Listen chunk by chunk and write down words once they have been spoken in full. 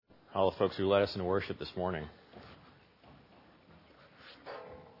all the folks who led us in worship this morning.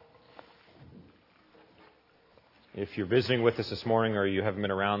 If you're visiting with us this morning or you haven't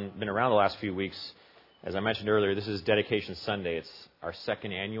been around the last few weeks, as I mentioned earlier, this is Dedication Sunday. It's our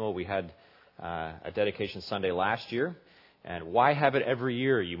second annual. We had a Dedication Sunday last year. And why have it every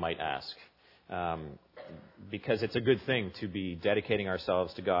year, you might ask? Because it's a good thing to be dedicating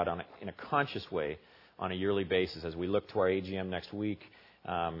ourselves to God in a conscious way on a yearly basis as we look to our AGM next week.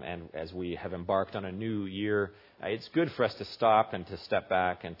 And as we have embarked on a new year, it's good for us to stop and to step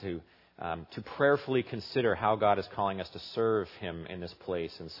back and to prayerfully consider how God is calling us to serve Him in this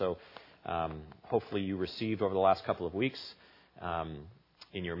place. And so hopefully you received over the last couple of weeks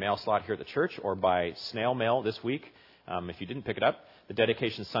in your mail slot here at the church or by snail mail this week, if you didn't pick it up, the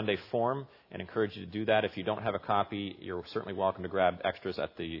Dedication Sunday form, and encourage you to do that. If you don't have a copy, you're certainly welcome to grab extras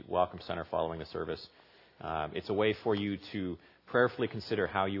at the Welcome Center following the service. It's a way for you to prayerfully consider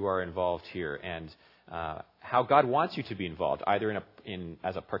how you are involved here and how God wants you to be involved, either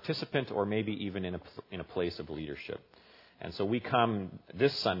as a participant or maybe even in a place of leadership. And so we come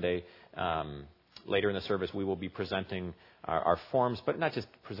this Sunday, later in the service, we will be presenting our forms, but not just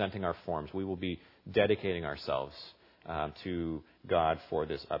presenting our forms. We will be dedicating ourselves to God for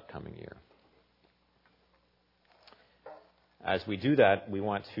this upcoming year. As we do that, we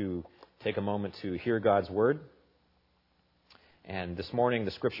want to take a moment to hear God's Word. And this morning,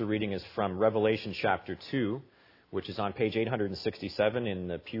 the scripture reading is from Revelation chapter 2, which is on page 867 in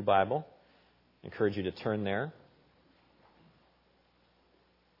the Pew Bible. I encourage you to turn there.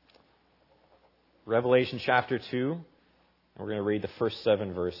 Revelation chapter 2, and we're going to read the first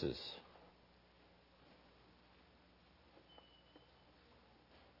 7 verses.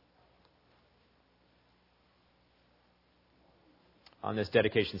 On this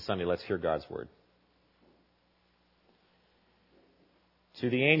Dedication Sunday, let's hear God's Word. To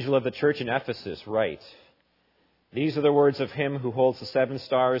the angel of the church in Ephesus, write, "These are the words of him who holds the 7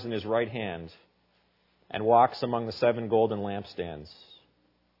 stars in his right hand and walks among the 7 golden lampstands.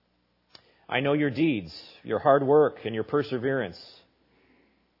 I know your deeds, your hard work, and your perseverance.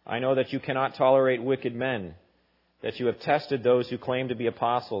 I know that you cannot tolerate wicked men, that you have tested those who claim to be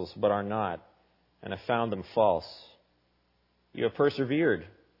apostles but are not, and have found them false. You have persevered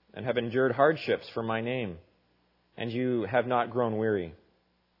and have endured hardships for my name, and you have not grown weary.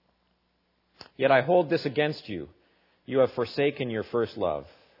 Yet I hold this against you. You have forsaken your first love.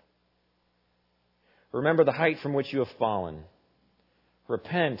 Remember the height from which you have fallen.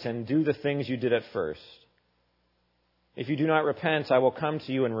 Repent and do the things you did at first. If you do not repent, I will come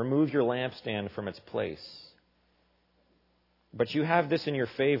to you and remove your lampstand from its place. But you have this in your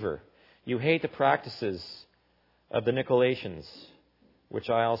favor. You hate the practices of the Nicolaitans, which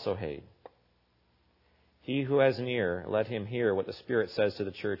I also hate. He who has an ear, let him hear what the Spirit says to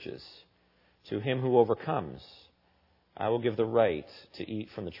the churches. To him who overcomes, I will give the right to eat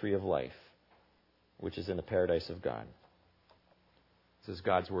from the tree of life, which is in the paradise of God." This is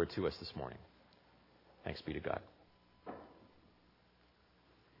God's Word to us this morning. Thanks be to God.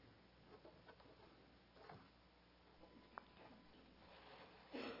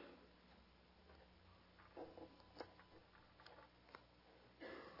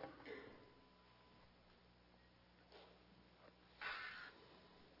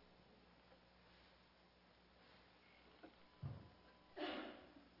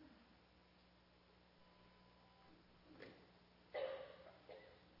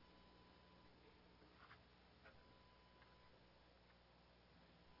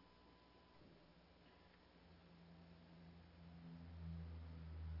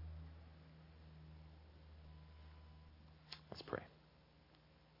 Let's pray.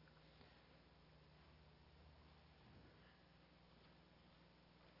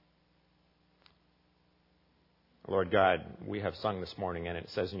 Lord God, we have sung this morning, and it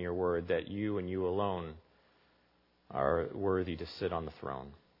says in your word that you and you alone are worthy to sit on the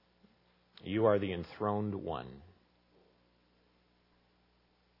throne. You are the enthroned one.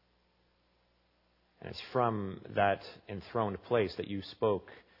 And it's from that enthroned place that you spoke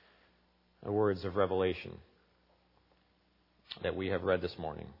the words of revelation that we have read this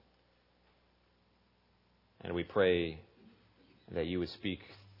morning. And we pray that you would speak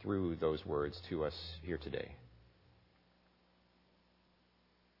through those words to us here today.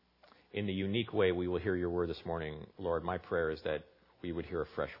 In the unique way we will hear your word this morning, Lord, my prayer is that we would hear a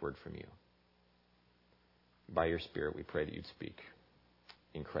fresh word from you. By your Spirit, we pray that you'd speak.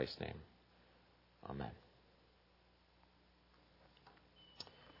 In Christ's name, amen.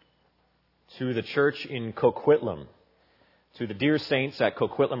 To the church in Coquitlam, to the dear saints at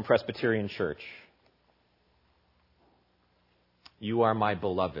Coquitlam Presbyterian Church, You are my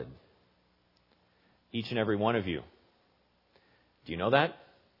beloved. Each and every one of you. Do you know that?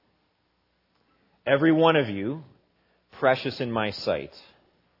 Every one of you, precious in my sight.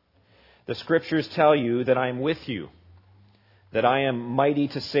 The Scriptures tell you that I am with you, that I am mighty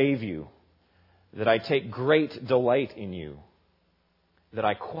to save you, that I take great delight in you, that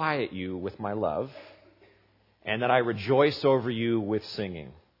I quiet you with my love, and that I rejoice over you with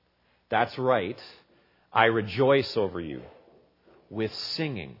singing. That's right. I rejoice over you with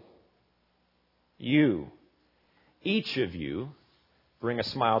singing. You, each of you, bring a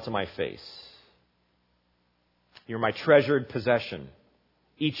smile to my face. You're my treasured possession.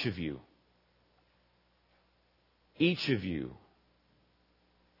 Each of you. Each of you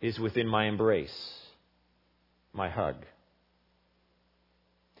is within my embrace, my hug.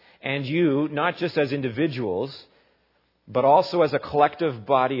 And you, not just as individuals, but also as a collective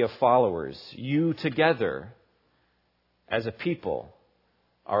body of followers, you together, as a people,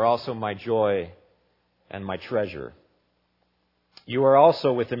 are also my joy and my treasure. You are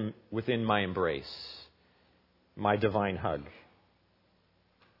also within my embrace, my divine hug.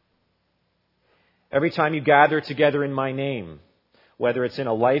 Every time you gather together in my name, whether it's in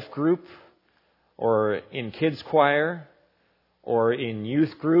a life group or in kids choir or in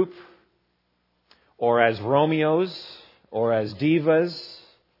youth group or as Romeos or as divas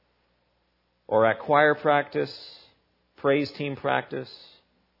or at choir practice, praise team practice,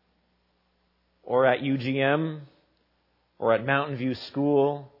 or at UGM or at Mountain View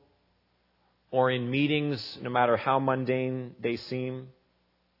School or in meetings, no matter how mundane they seem,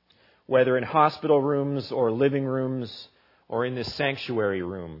 whether in hospital rooms or living rooms or in this sanctuary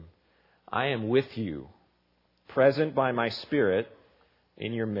room, I am with you, present by my Spirit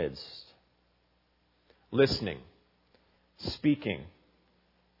in your midst. Listening, speaking,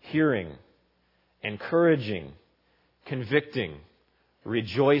 hearing, encouraging, convicting,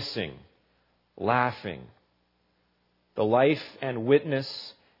 rejoicing, laughing. The life and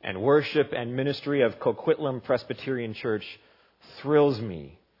witness and worship and ministry of Coquitlam Presbyterian Church thrills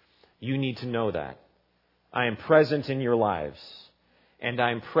me. You need to know that. I am present in your lives, and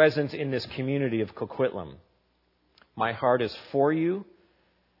I am present in this community of Coquitlam. My heart is for you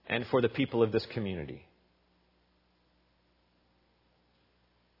and for the people of this community.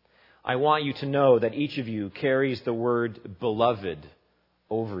 I want you to know that each of you carries the word beloved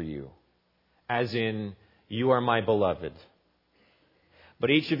over you, as in, you are my beloved. But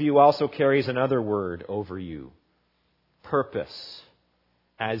each of you also carries another word over you, purpose,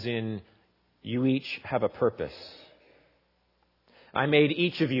 as in, you each have a purpose. I made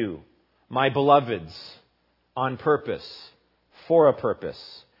each of you my beloveds on purpose, for a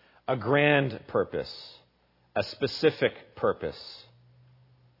purpose, a grand purpose, a specific purpose.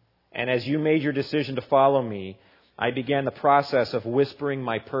 And as you made your decision to follow me, I began the process of whispering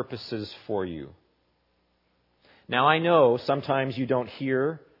my purposes for you. Now I know sometimes you don't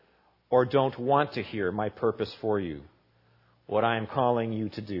hear or don't want to hear my purpose for you, what I am calling you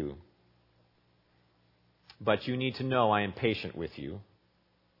to do. But you need to know I am patient with you.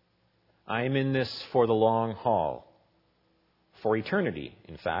 I am in this for the long haul, for eternity,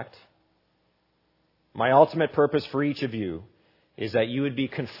 in fact. My ultimate purpose for each of you is that you would be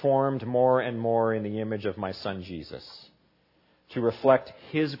conformed more and more in the image of my Son Jesus, to reflect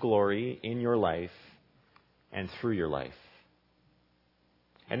His glory in your life and through your life.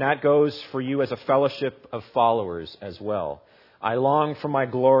 And that goes for you as a fellowship of followers as well. I long for my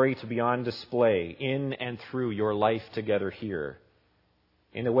glory to be on display in and through your life together here,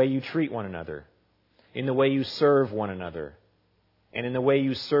 in the way you treat one another, in the way you serve one another, and in the way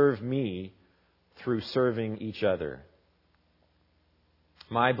you serve me through serving each other.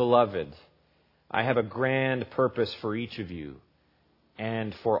 My beloved, I have a grand purpose for each of you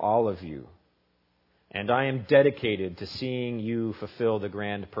and for all of you. And I am dedicated to seeing you fulfill the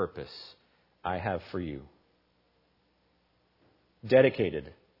grand purpose I have for you.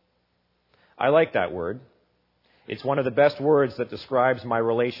 Dedicated. I like that word. It's one of the best words that describes my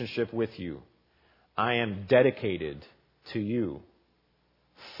relationship with you. I am dedicated to you.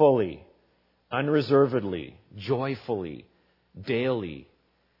 Fully, unreservedly, joyfully, daily,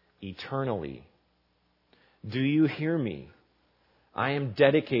 eternally. Do you hear me? I am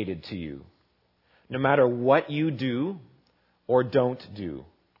dedicated to you. No matter what you do or don't do.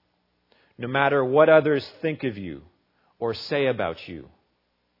 No matter what others think of you or say about you.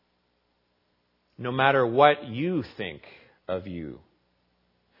 No matter what you think of you.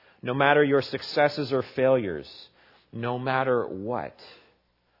 No matter your successes or failures. No matter what,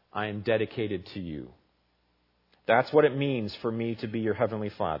 I am dedicated to you. That's what it means for me to be your Heavenly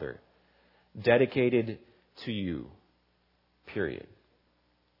Father. Dedicated to you. period.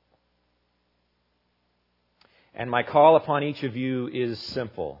 And my call upon each of you is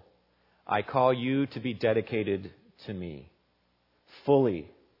simple. I call you to be dedicated to me,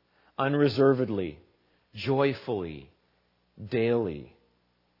 fully, unreservedly, joyfully, daily,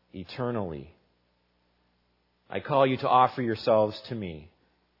 eternally. I call you to offer yourselves to me.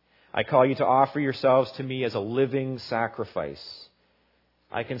 I call you to offer yourselves to me as a living sacrifice.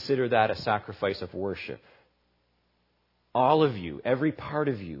 I consider that a sacrifice of worship. All of you, every part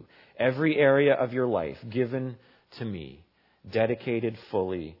of you, every area of your life given to me, dedicated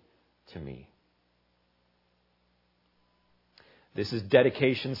fully to me. This is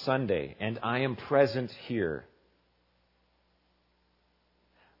Dedication Sunday, and I am present here.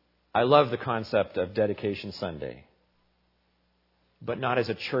 I love the concept of Dedication Sunday, but not as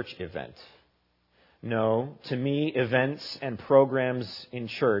a church event. No, to me, events and programs in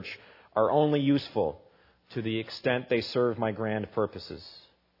church are only useful to the extent they serve my grand purposes.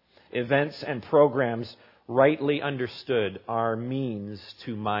 Events and programs, rightly understood, are means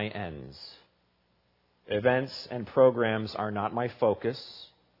to my ends. Events and programs are not my focus.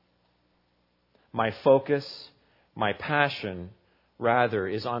 My focus, my passion, rather,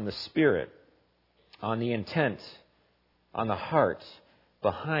 is on the Spirit, on the intent, on the heart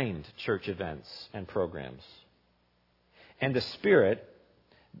behind church events and programs. And the Spirit,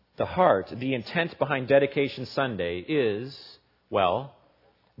 the heart, the intent behind Dedication Sunday is, well,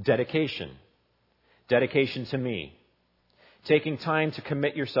 dedication. Dedication to me. Taking time to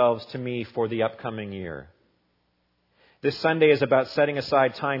commit yourselves to me for the upcoming year. This Sunday is about setting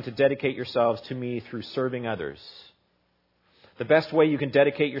aside time to dedicate yourselves to me through serving others. The best way you can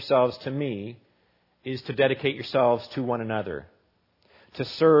dedicate yourselves to me is to dedicate yourselves to one another, to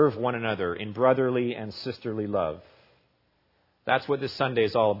serve one another in brotherly and sisterly love. That's what this Sunday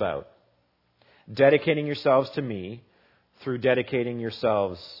is all about. Dedicating yourselves to me through dedicating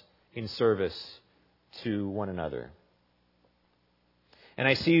yourselves in service to one another. And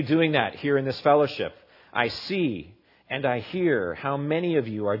I see you doing that here in this fellowship. I see and I hear how many of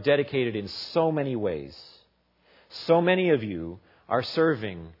you are dedicated in so many ways. So many of you are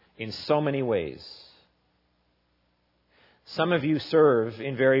serving in so many ways. Some of you serve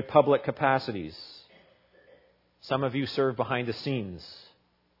in very public capacities. Some of you serve behind the scenes.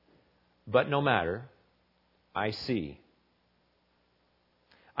 But no matter, I see.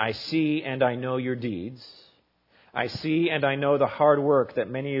 I see and I know your deeds. I see and I know the hard work that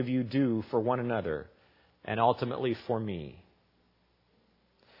many of you do for one another and ultimately for me.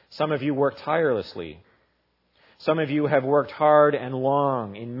 Some of you work tirelessly. Some of you have worked hard and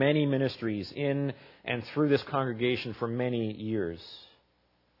long in many ministries in and through this congregation for many years.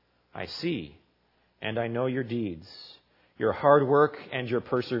 I see and I know your deeds, your hard work and your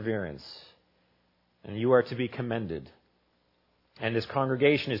perseverance. And you are to be commended. And this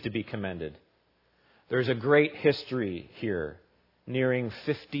congregation is to be commended. There's a great history here, nearing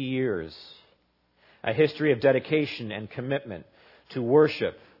 50 years. A history of dedication and commitment to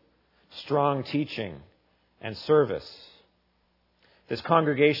worship, strong teaching, and service. This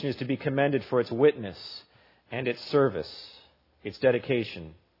congregation is to be commended for its witness and its service, its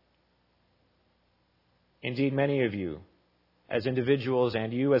dedication. Indeed, many of you, as individuals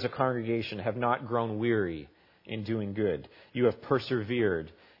and you as a congregation, have not grown weary in doing good. You have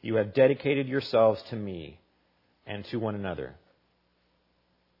persevered. You have dedicated yourselves to me and to one another.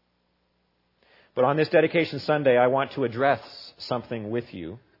 But on this Dedication Sunday, I want to address something with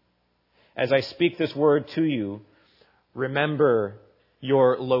you. As I speak this word to you, remember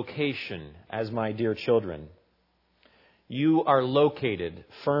your location as my dear children. You are located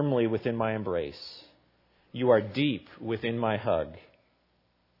firmly within my embrace. You are deep within my hug.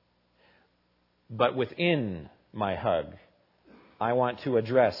 But within my hug, I want to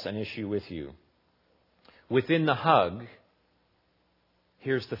address an issue with you. Within the hug,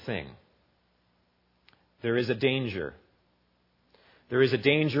 here's the thing. There is a danger. There is a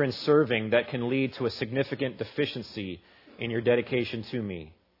danger in serving that can lead to a significant deficiency in your dedication to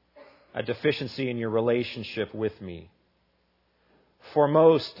me, a deficiency in your relationship with me. For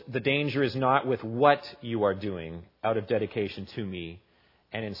most, the danger is not with what you are doing out of dedication to me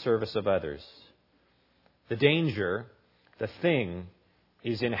and in service of others. The danger, the thing,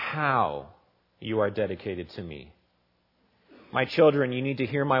 is in how you are dedicated to me. My children, you need to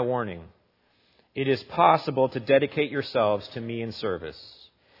hear my warning. It is possible to dedicate yourselves to me in service.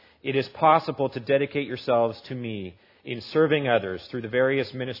 It is possible to dedicate yourselves to me in serving others through the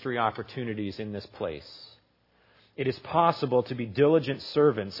various ministry opportunities in this place. It is possible to be diligent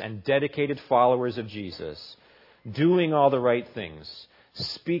servants and dedicated followers of Jesus, doing all the right things,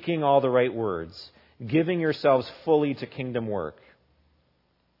 speaking all the right words, giving yourselves fully to kingdom work.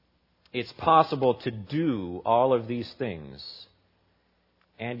 It's possible to do all of these things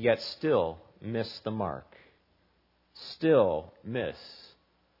and yet still miss the mark. Still miss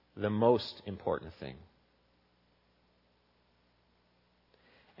the most important thing.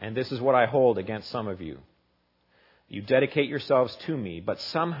 And this is what I hold against some of you. You dedicate yourselves to me, but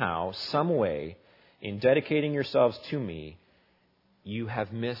somehow, some way, in dedicating yourselves to me, you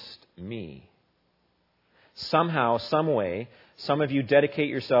have missed me. Somehow, some way, some of you dedicate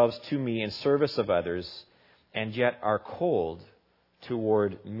yourselves to me in service of others, and yet are cold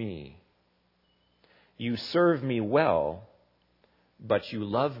toward me. You serve me well, but you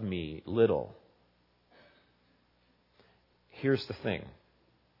love me little. Here's the thing.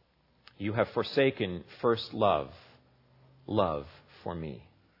 You have forsaken first love for me.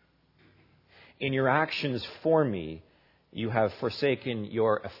 In your actions for me, you have forsaken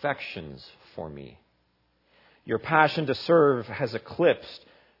your affections for me. Your passion to serve has eclipsed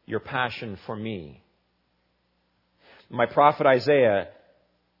your passion for me. My prophet Isaiah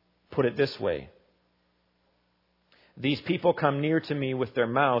put it this way. These people come near to me with their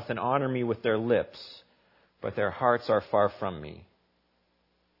mouth and honor me with their lips, but their hearts are far from me.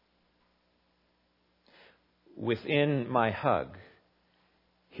 Within my hug,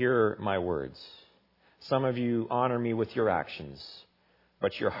 hear my words. Some of you honor me with your actions,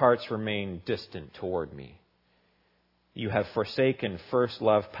 but your hearts remain distant toward me. You have forsaken first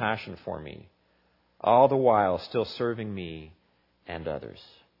love passion for me, all the while still serving me and others.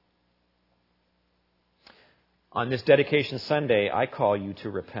 On this Dedication Sunday, I call you to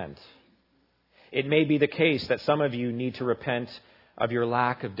repent. It may be the case that some of you need to repent of your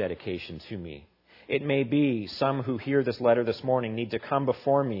lack of dedication to me. It may be some who hear this letter this morning need to come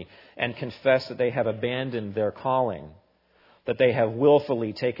before me and confess that they have abandoned their calling, that they have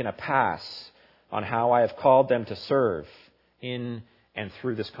willfully taken a pass on how I have called them to serve in and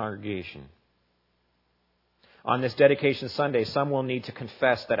through this congregation. On this Dedication Sunday, some will need to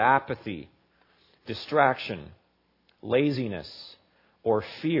confess that apathy, distraction, laziness, or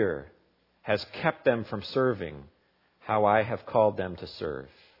fear has kept them from serving how I have called them to serve.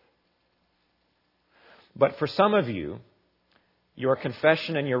 But for some of you, your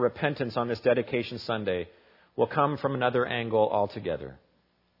confession and your repentance on this Dedication Sunday will come from another angle altogether.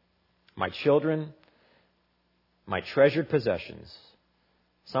 My children, my treasured possessions,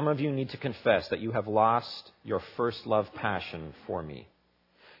 some of you need to confess that you have lost your first love passion for me.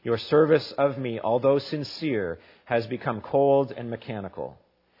 Your service of me, although sincere, has become cold and mechanical.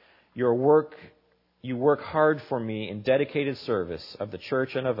 You work hard for me in dedicated service of the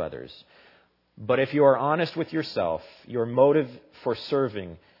church and of others. But if you are honest with yourself, your motive for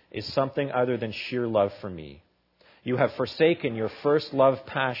serving is something other than sheer love for me. You have forsaken your first love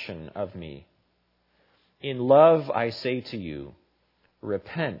passion of me. In love, I say to you,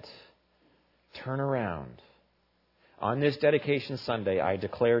 repent, turn around. On this Dedication Sunday, I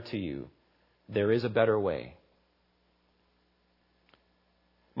declare to you, there is a better way.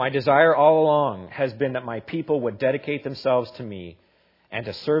 My desire all along has been that my people would dedicate themselves to me and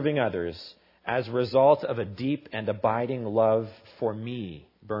to serving others as a result of a deep and abiding love for me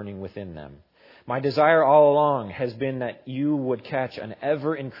burning within them. My desire all along has been that you would catch an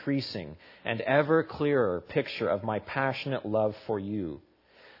ever-increasing and ever clearer picture of my passionate love for you.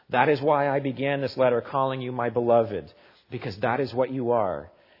 That is why I began this letter calling you my beloved, because that is what you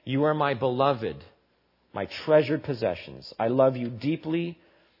are. You are my beloved, my treasured possessions. I love you deeply,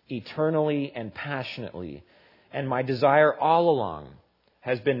 eternally, and passionately. And my desire all along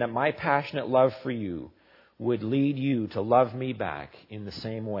has been that my passionate love for you would lead you to love me back in the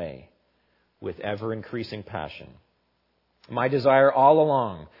same way, with ever-increasing passion. My desire all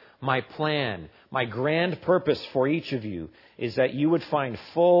along, my plan, my grand purpose for each of you is that you would find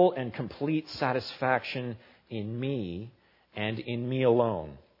full and complete satisfaction in me and in me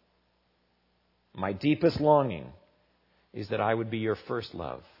alone. My deepest longing is that I would be your first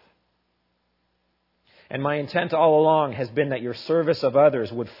love. And my intent all along has been that your service of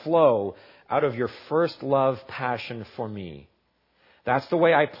others would flow out of your first love passion for me. That's the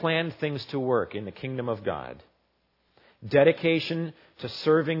way I planned things to work in the kingdom of God. Dedication to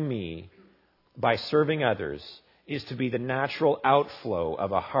serving me by serving others is to be the natural outflow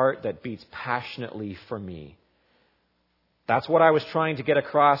of a heart that beats passionately for me. That's what I was trying to get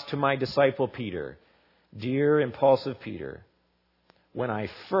across to my disciple Peter, dear impulsive Peter, when I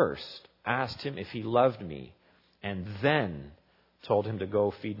first asked him if he loved me and then told him to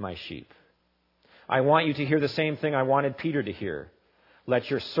go feed my sheep. I want you to hear the same thing I wanted Peter to hear. Let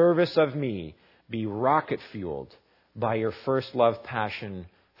your service of me be rocket-fueled by your first love passion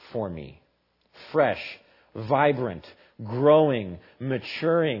for me. fresh, vibrant, growing,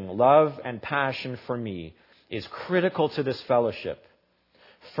 maturing love and passion for me is critical to this fellowship.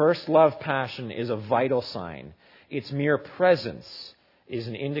 First love passion is a vital sign. Its mere presence is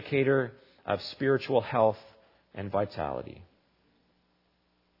an indicator of spiritual health and vitality.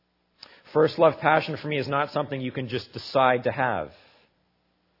 First love passion for me is not something you can just decide to have.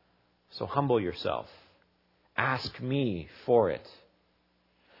 So humble yourself. Ask me for it.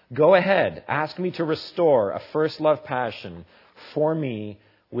 Go ahead. Ask me to restore a first love passion for me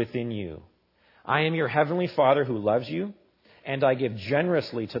within you. I am your heavenly Father who loves you, and I give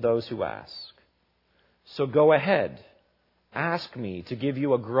generously to those who ask. So go ahead. Ask me to give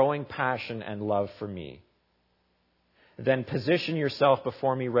you a growing passion and love for me. Then position yourself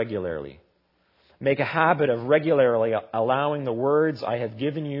before me regularly. Make a habit of regularly allowing the words I have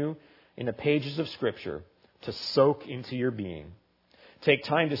given you in the pages of Scripture to soak into your being. Take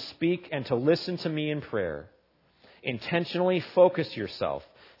time to speak and to listen to me in prayer. Intentionally focus yourself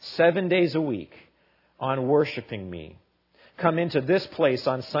 7 days a week on worshiping me. Come into this place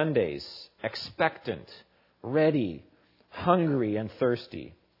on Sundays expectant, ready, hungry, and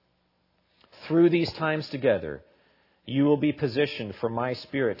thirsty. Through these times together, you will be positioned for my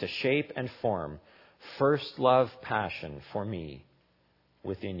Spirit to shape and form first love passion for me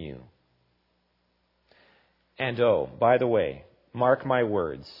within you. And oh, by the way, mark my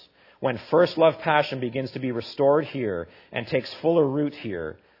words. When first love passion begins to be restored here and takes fuller root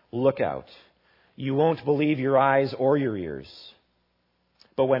here, look out. You won't believe your eyes or your ears.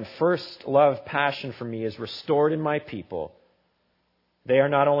 But when first love passion for me is restored in my people, they are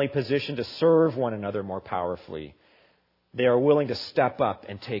not only positioned to serve one another more powerfully, they are willing to step up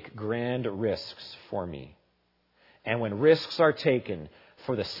and take grand risks for me. And when risks are taken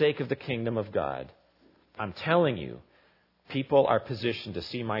for the sake of the kingdom of God, I'm telling you, people are positioned to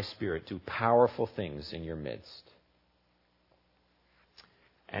see my Spirit do powerful things in your midst.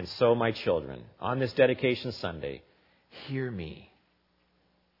 And so, my children, on this Dedication Sunday, hear me.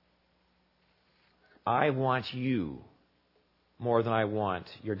 I want you more than I want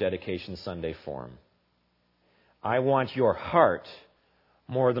your Dedication Sunday form. I want your heart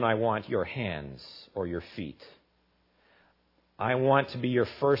more than I want your hands or your feet. I want to be your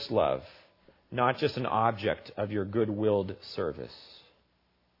first love, not just an object of your good-willed service.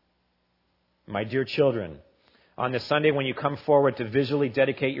 My dear children, on this Sunday when you come forward to visually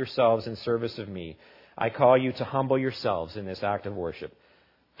dedicate yourselves in service of me, I call you to humble yourselves in this act of worship.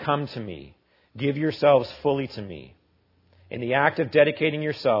 Come to me. Give yourselves fully to me. In the act of dedicating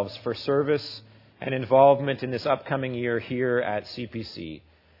yourselves for service and involvement in this upcoming year here at CPC,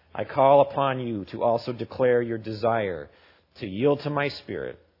 I call upon you to also declare your desire to yield to my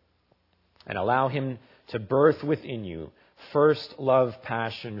Spirit and allow Him to birth within you first love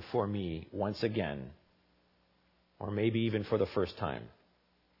passion for me once again, or maybe even for the first time.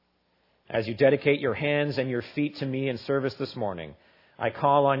 As you dedicate your hands and your feet to me in service this morning, I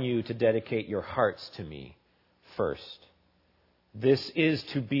call on you to dedicate your hearts to me first. This is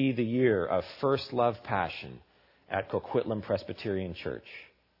to be the year of first love passion at Coquitlam Presbyterian Church.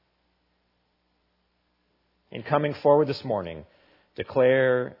 In coming forward this morning,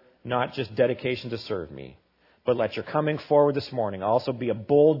 declare not just dedication to serve me, but let your coming forward this morning also be a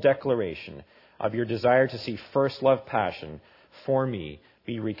bold declaration of your desire to see first love passion for me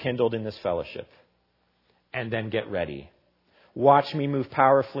be rekindled in this fellowship. And then get ready. Watch me move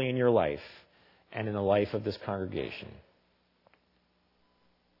powerfully in your life and in the life of this congregation.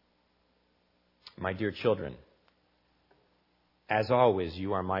 My dear children, as always,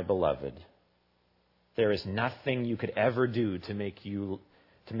 you are my beloved. There is nothing you could ever do to make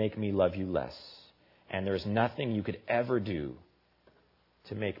me love you less. And there is nothing you could ever do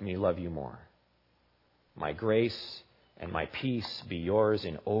to make me love you more. My grace and my peace be yours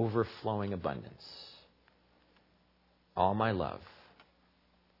in overflowing abundance. All my love,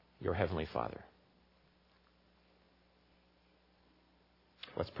 your Heavenly Father.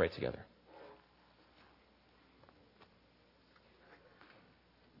 Let's pray together.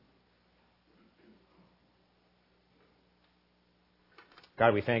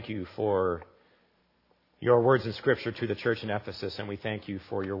 God, we thank you for your words in Scripture to the church in Ephesus, and we thank you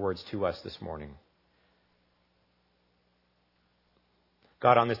for your words to us this morning.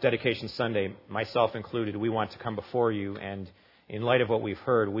 God, on this Dedication Sunday, myself included, we want to come before you, and in light of what we've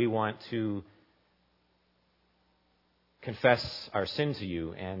heard, we want to confess our sin to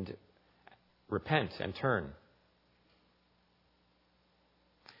you and repent and turn.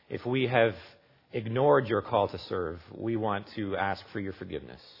 If we have ignored your call to serve, we want to ask for your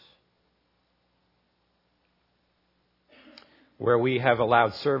forgiveness. where we have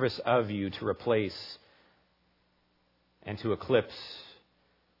allowed service of you to replace and to eclipse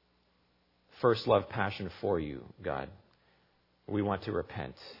first love passion for you, God. We want to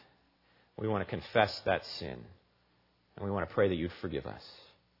repent. We want to confess that sin. And we want to pray that you'd forgive us.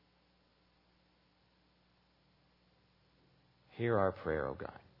 Hear our prayer, O God.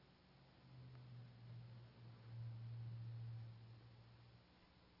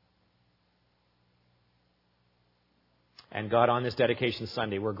 And God, on this dedication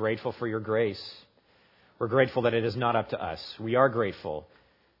Sunday, we're grateful for your grace. We're grateful that it is not up to us. We are grateful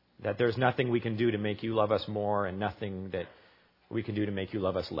that there's nothing we can do to make you love us more and nothing that we can do to make you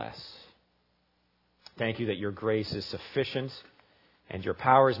love us less. Thank you that your grace is sufficient and your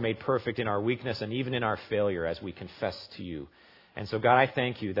power is made perfect in our weakness and even in our failure as we confess to you. And so, God, I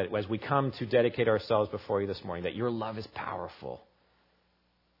thank you that as we come to dedicate ourselves before you this morning, that your love is powerful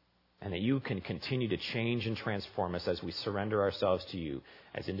and that you can continue to change and transform us as we surrender ourselves to you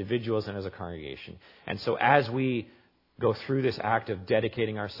as individuals and as a congregation. And so as we go through this act of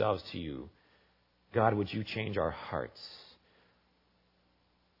dedicating ourselves to you, God, would you change our hearts?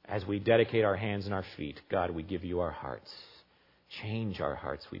 As we dedicate our hands and our feet, God, we give you our hearts. Change our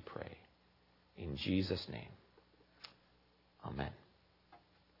hearts, we pray. In Jesus' name. Amen.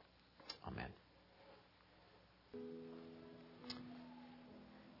 Amen.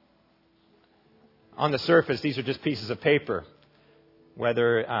 On the surface, these are just pieces of paper.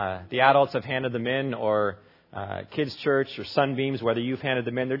 Whether the adults have handed them in or Kids Church or Sunbeams, whether you've handed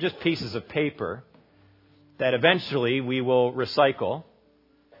them in, they're just pieces of paper that eventually we will recycle.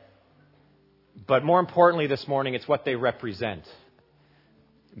 But more importantly this morning, it's what they represent.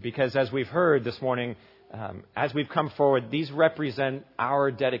 Because as we've heard this morning, as we've come forward, these represent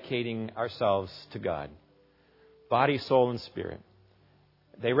our dedicating ourselves to God. Body, soul, and spirit.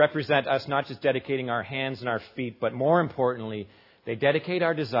 They represent us not just dedicating our hands and our feet, but more importantly, they dedicate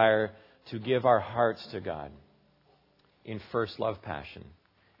our desire to give our hearts to God in first love passion.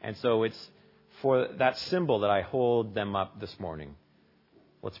 And so it's for that symbol that I hold them up this morning.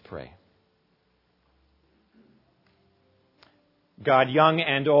 Let's pray. God, young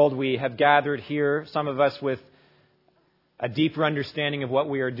and old, we have gathered here, some of us with a deeper understanding of what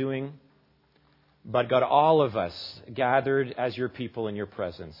we are doing. But God, all of us gathered as your people in your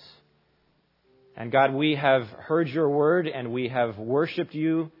presence. And God, we have heard your word and we have worshiped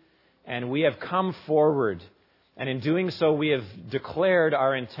you and we have come forward. And in doing so, we have declared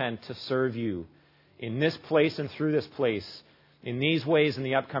our intent to serve you in this place and through this place, in these ways in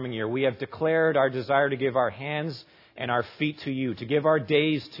the upcoming year. We have declared our desire to give our hands and our feet to you, to give our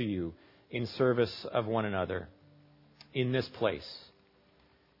days to you in service of one another in this place.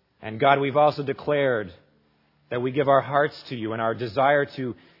 And God, we've also declared that we give our hearts to you and our desire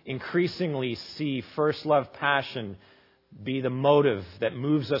to increasingly see first love passion be the motive that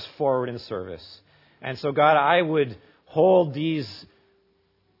moves us forward in service. And so, God, I would hold these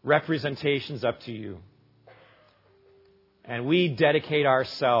representations up to you. And we dedicate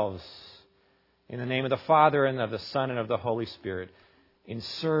ourselves in the name of the Father and of the Son and of the Holy Spirit in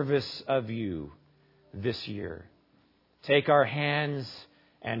service of you this year. Take our hands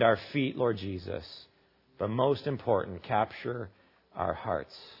and our feet, Lord Jesus. But most important, capture our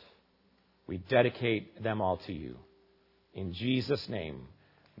hearts. We dedicate them all to you. In Jesus' name,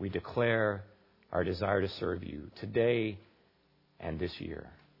 we declare our desire to serve you today and this year.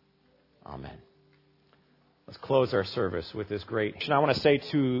 Amen. Let's close our service with this great. And I want to say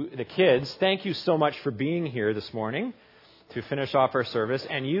to the kids, thank you so much for being here this morning to finish off our service.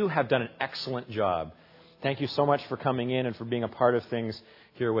 And you have done an excellent job. Thank you so much for coming in and for being a part of things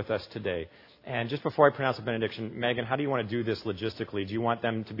here with us today. And just before I pronounce the benediction, Megan, how do you want to do this logistically? Do you want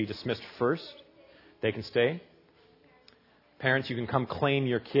them to be dismissed first? They can stay? Parents, you can come claim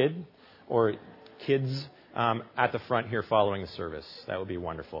your kid or kids at the front here following the service. That would be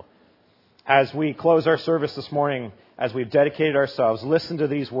wonderful. As we close our service this morning, as we've dedicated ourselves, listen to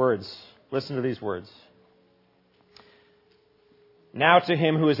these words. Listen to these words. Now to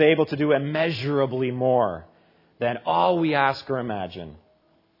him who is able to do immeasurably more than all we ask or imagine,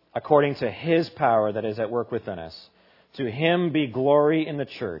 according to his power that is at work within us. To him be glory in the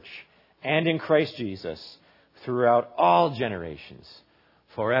church and in Christ Jesus throughout all generations,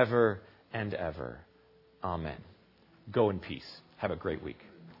 forever and ever. Amen. Go in peace. Have a great week.